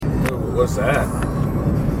what's that?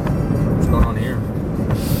 What's going on here?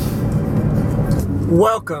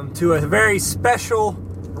 Welcome to a very special,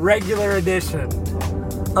 regular edition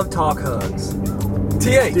of Talk Hugs.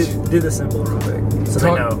 TH. Do the symbol real quick so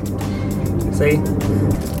they know. See?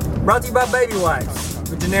 Brought to you by Baby Wipes,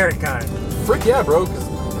 the generic kind. Frick yeah, bro.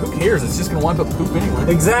 'Cause who cares? It's just gonna wipe up poop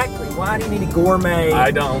anyway. Exactly. Why do you need a gourmet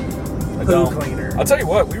I don't. poo cleaner? I'll tell you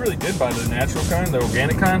what. We really did buy the natural kind, the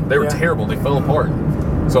organic kind. They were terrible. They fell apart.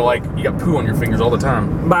 So like, you got poo on your fingers all the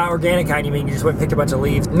time. By organic kind, you mean you just went and picked a bunch of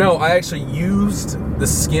leaves? No, I actually used the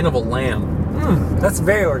skin of a lamb. That's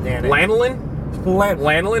very organic. Lanolin?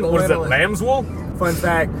 Lanolin? What is that? Lanolin. Lamb's wool? Fun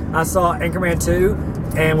fact, I saw Anchorman 2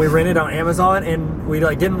 and we rented on Amazon and we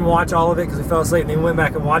didn't watch all of it because we fell asleep and then we went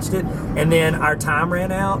back and watched it and then our time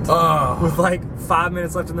ran out with 5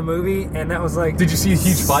 minutes left in the movie and that was like... Did you see a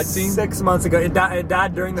huge fight scene? 6 months ago. It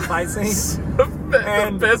died during the fight scene.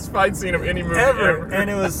 the best fight scene of any movie ever. And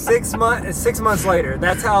it was 6 months later.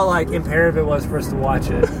 That's how imperative it was for us to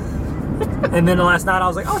watch it. And then last night I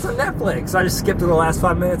was like, oh, it's on Netflix. So I just skipped to the last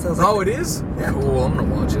 5 minutes. I was like, oh, it is? Yeah. Cool, I'm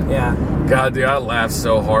gonna watch it. Yeah. God, dude, I laughed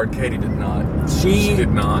so hard. Katie did not. She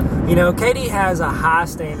did not. You know, Katie has a high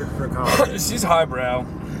standard for comedy. She's highbrow.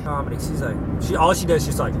 Comedy. She's like, all she does,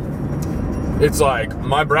 she's like... It's like,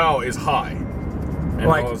 my brow is high. And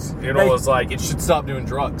Like, it was like, it should stop doing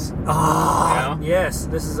drugs. Ah, You know? yes,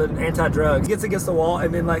 this is an anti-drug. She gets against the wall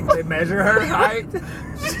and then they measure her height.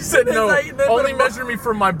 She said, no, only measure me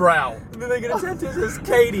from my brow. And then they get a tattoo that says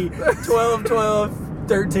Katie, 12, 12,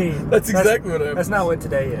 13. That's exactly what happened. That's not what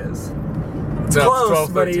today is. It's Close,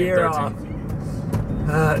 12, but a 13, year 13.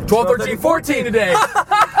 off. 12, 13, 14 today.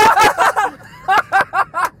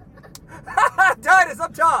 Titus,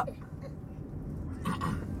 up top.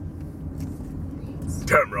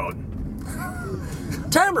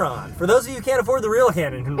 Tamron. For those of you who can't afford the real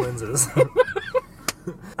Canon lenses.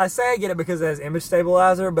 I say I get it because it has image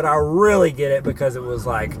stabilizer, but I really get it because it was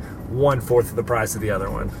like 1/4 of the price of the other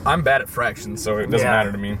one. I'm bad at fractions, so it doesn't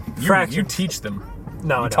matter to me. You teach them.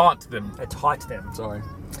 No, you taught them. I taught them. Sorry.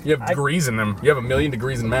 You have degrees in them. You have 1 million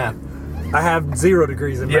degrees in math. I have 0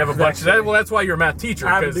 degrees in math. You have a bunch of that. Well, that's why you're a math teacher.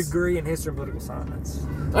 I have a degree in history and political science.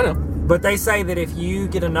 I know. But they say that if you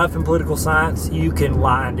get enough in political science, you can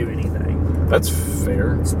lie and do anything. That's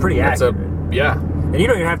fair. It's pretty accurate. Yeah. And you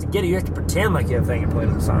don't even have to get it. You have to pretend like you have a thing in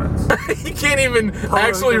political science. You can't even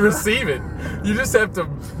actually receive it. You just have to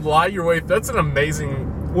lie your way. That's an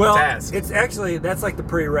amazing task. It's actually, that's like the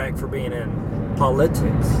prereq for being in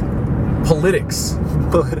politics. Politics.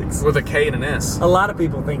 Politics. With a K and an S. A lot of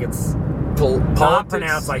people think it's not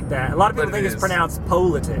pronounced like that. A lot of people think it's pronounced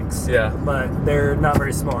politics. Yeah. But they're not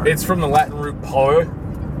very smart. It's from the Latin root pol,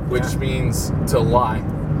 which means to lie.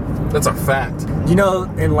 That's a fact. You know,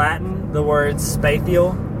 in Latin, the word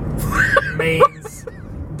spathial means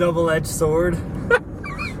double-edged sword.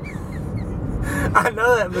 I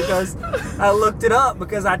know that because I looked it up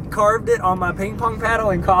because I carved it on my ping pong paddle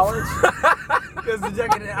in college. Because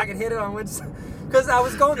I could hit it on which... Because I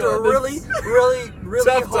was going through a really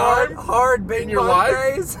hard ping pong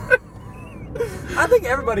phase. I think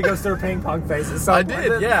everybody goes through a ping pong phase at some point. I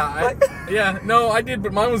did, yeah. No, I did,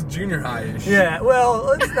 but mine was junior high-ish. Yeah, well,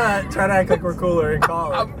 let's not try to act like we're cooler in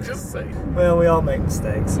college. I'm just saying. Well, we all make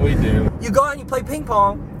mistakes. We do. You go out and you play ping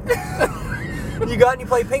pong. You go out and you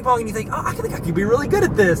play ping pong and you think, oh, I think I could be really good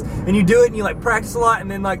at this. And you do it and you practice a lot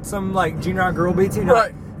and then some junior high girl beats you. And you're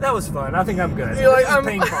like, that was fun. I think I'm good. You're like, I'm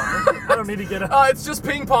ping pong. I don't need to get up. It's just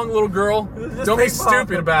ping pong, little girl. Don't be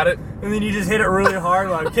stupid about it. And then you just hit it really hard.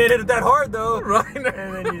 Can't hit it that hard though. Right. And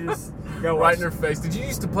then you just go right in her face. Did you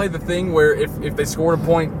used to play the thing where if they scored a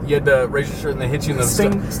point, you had to raise your shirt and they hit you in the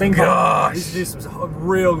sting pong? I used to do some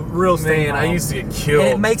real sting pong. I used to get killed.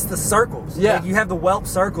 And it makes the circles. Yeah. You have the whelp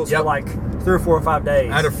circles for 3 or 4 or 5 days.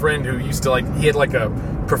 I had a friend who used to he had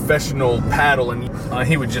a professional paddle and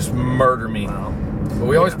he would just murder me. Wow. But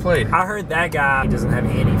we always played. I heard that guy doesn't have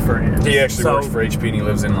any friends. He actually works for HP and he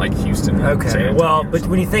lives in Houston. Okay, well, but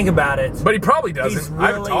when you think about it, but he probably doesn't. He's really I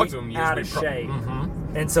haven't talked to him. Out of shape,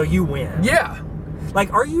 and so you win. Yeah.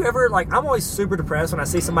 Are you ever I'm always super depressed when I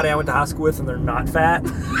see somebody I went to high school with and they're not fat.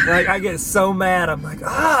 I get so mad. I'm like,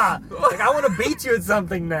 I want to beat you at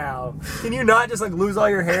something now. Can you not just lose all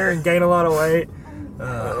your hair and gain a lot of weight?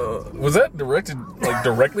 Was that directed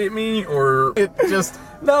directly at me or it just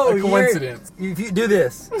a coincidence? If you do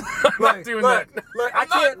this, I'm not doing that. Look,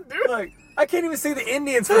 I can't even see the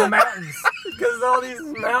Indians from the mountains because of all these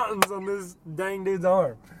mountains on this dang dude's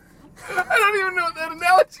arm. I don't even know what that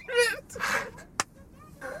analogy meant.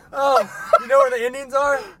 Oh, you know where the Indians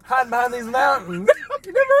are? Hiding behind these mountains.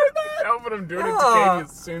 You never heard that? No, but I'm doing it to Katie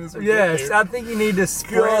as soon as we get here. Yes, I think you need to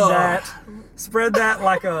spread that Spread that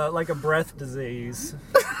like a breath disease.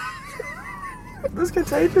 That's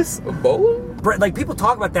contagious. Ebola? Like people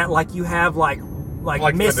talk about that like you have like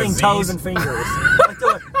missing toes and fingers. Like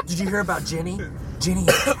they're like, did you hear about Jenny? Jenny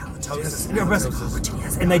has halitosis. And everybody's like, oh, Jenny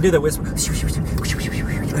has. And they do the whisper. And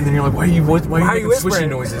then you're like, why are you making switching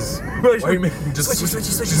noises? Why are you making just switching?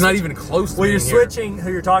 She's not even close to Well, you're switching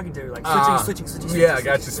who you're talking to. Like switching. Yeah, I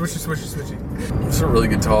got you. Switching. It's a really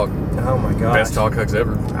good talk. Oh my god. Best talk hugs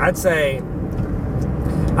ever. I'd say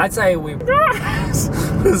we.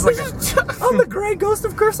 It's like I'm the gray ghost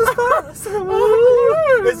of Christmas past.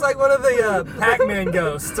 It's like one of the Pac-Man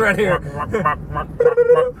ghosts right here.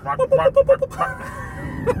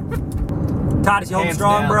 Todd, is you holding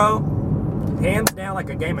strong, bro? Hands down like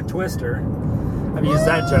a game of Twister. I've used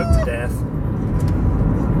that joke to death.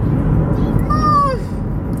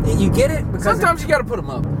 You get it? Because sometimes you gotta put them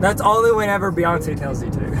up. That's only whenever Beyonce tells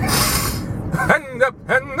you to. Hand up,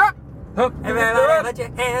 hand up. Everybody put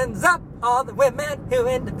your hands up. All the women who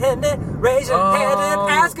independent, raise your hand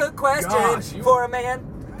and ask a question for a man.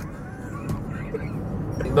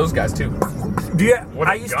 Those guys too. Do you? What,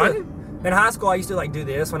 I used to. In high school, I used to like do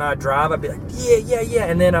this when I would drive. I'd be like, yeah,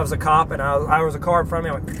 and then I was a cop, and I was a car in front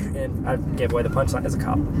of me, and I gave away the punchline as a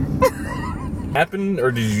cop. Happened,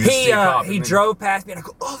 or did you just see a cop? He drove past me, and I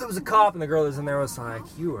go, oh, there was a cop, and the girl that was in there was like,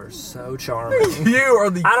 you are so charming. You are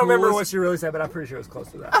the I don't remember what she really said, but I'm pretty sure it was close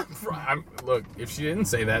to that. Look, if she didn't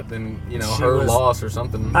say that, then, you know, She her was- loss or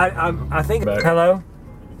something. I think. Back. Hello?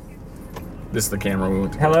 This is the camera we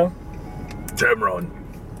went to. Hello? Cameron.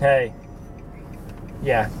 Hey.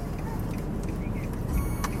 Yeah.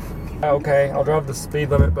 Okay, I'll drive the speed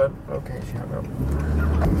limit, but okay, she hung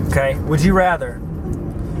up. Okay, would you rather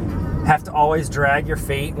have to always drag your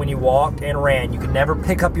feet when you walked and ran? You could never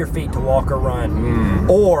pick up your feet to walk or run.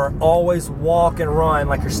 Or always walk and run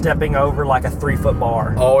like you're stepping over like a 3-foot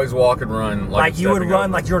bar. Always walk and run. Like you would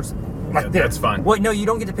run like you're like this. That's fine. Wait, no, you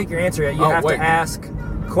don't get to pick your answer yet. You have to ask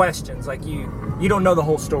questions. Like you don't know the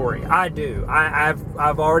whole story. I do.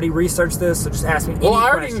 I've already researched this, so just ask me any Well, I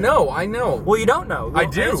question. already know. I know. Well, you don't know. I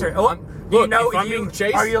do. Answer. Oh, do you look, know? if I'm being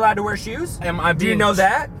chased, are you allowed to wear shoes? Do you being know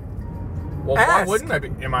that? Well, Ask. why wouldn't I be?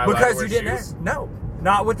 Am I allowed Because to wear you didn't. shoes? No,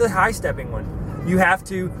 not with the high stepping one. You have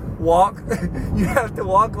to walk. You have to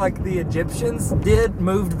walk like the Egyptians did.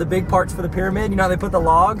 Moved the big parts for the pyramid. You know how they put the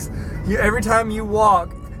logs. Every time you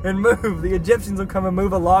walk and move, the Egyptians will come and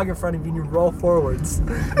move a log in front of you, and you roll forwards.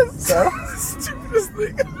 So stupidest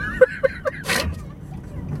thing.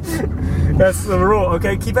 That's the rule.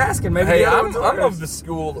 Okay, keep asking. Maybe Hey, the other I'm ones are worse. of the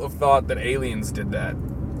school of thought that aliens did that.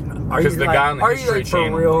 Are you Because the guy on the are you History like for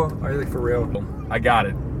Channel. real? Are you like for real? I got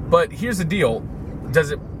it. But here's the deal.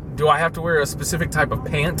 Do I have to wear a specific type of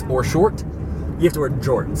pant or short? You have to wear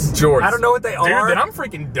jorts. Jorts. I don't know what they are. Dude, then I'm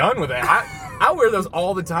freaking done with that. I wear those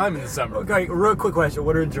all the time in the summer. Okay, real quick question.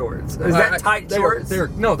 What are jorts? Is that tight shorts? They're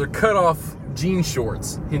cut off jean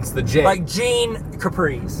shorts, hence the J. Like jean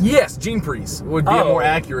capris. Yes, jean prees would be a more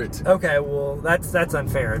accurate. Okay, well that's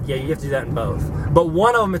unfair. Yeah, you have to do that in both. But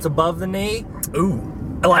one of them, it's above the knee. Ooh.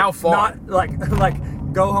 Like, How far? Not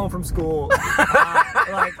like go home from school.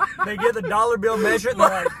 Like they get the dollar bill measured. And they're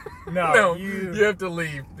like, no, you have to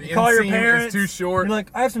leave. The call your inseam parents. is too short. You're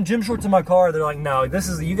like, I have some gym shorts in my car. They're like, no,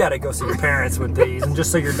 you got to go see your parents with these, and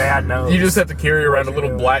just so your dad knows. You just have to carry around a little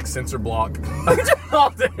doing. black sensor block all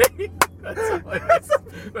day.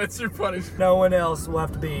 That's your punishment. No one else will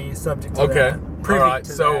have to be subject to Okay. that. All Privy right.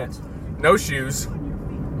 to So, that. no shoes.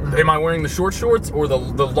 Am I wearing the short shorts or the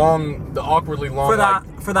awkwardly long? For the high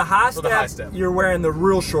for the high step, step. you're wearing the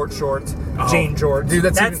real short shorts, jean shorts. Dude,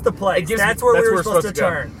 that's even- the place. it gives That's me- where that's we where were it's supposed to supposed to go.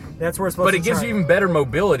 turn. That's where we're supposed But to it gives turn. you even better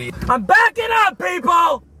mobility. I'm backing up,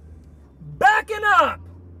 people! Backing up!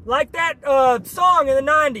 Like that song in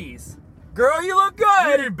the 90s. Girl, you look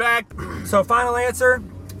good! You're back. So final answer,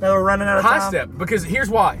 now we're running out of time. High step, because here's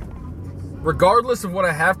why. Regardless of what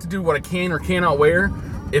I have to do, what I can or cannot wear,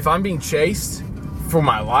 if I'm being chased for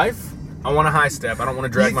my life, I want a high step. I don't want to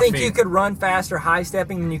drag my feet. You think you could run faster high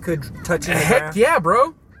stepping than you could touching the Heck ground? yeah,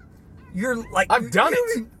 bro. You're like I've done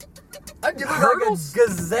it. I did You're hurdles. like a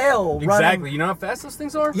gazelle Exactly. running. You know how fast those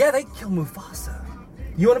things are? Yeah, they kill Mufasa.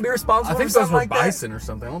 You want to be responsible I think for those something were like that? bison or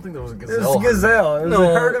something. I don't think there was a It gazelle. was a gazelle. It was No.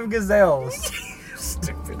 a herd of gazelles.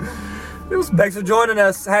 Stupid. Thanks for joining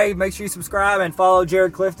us. Hey, make sure you subscribe and follow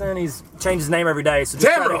Jared Clifton. He's changed his name every day, so just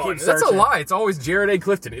try to Cameron. keep That's a searching. lie. It's always Jared A.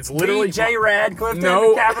 Clifton. It's literally J. Rad Clifton,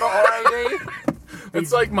 No. capital R-A-D.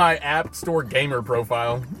 It's like my App Store gamer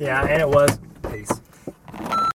profile. Yeah, and it was.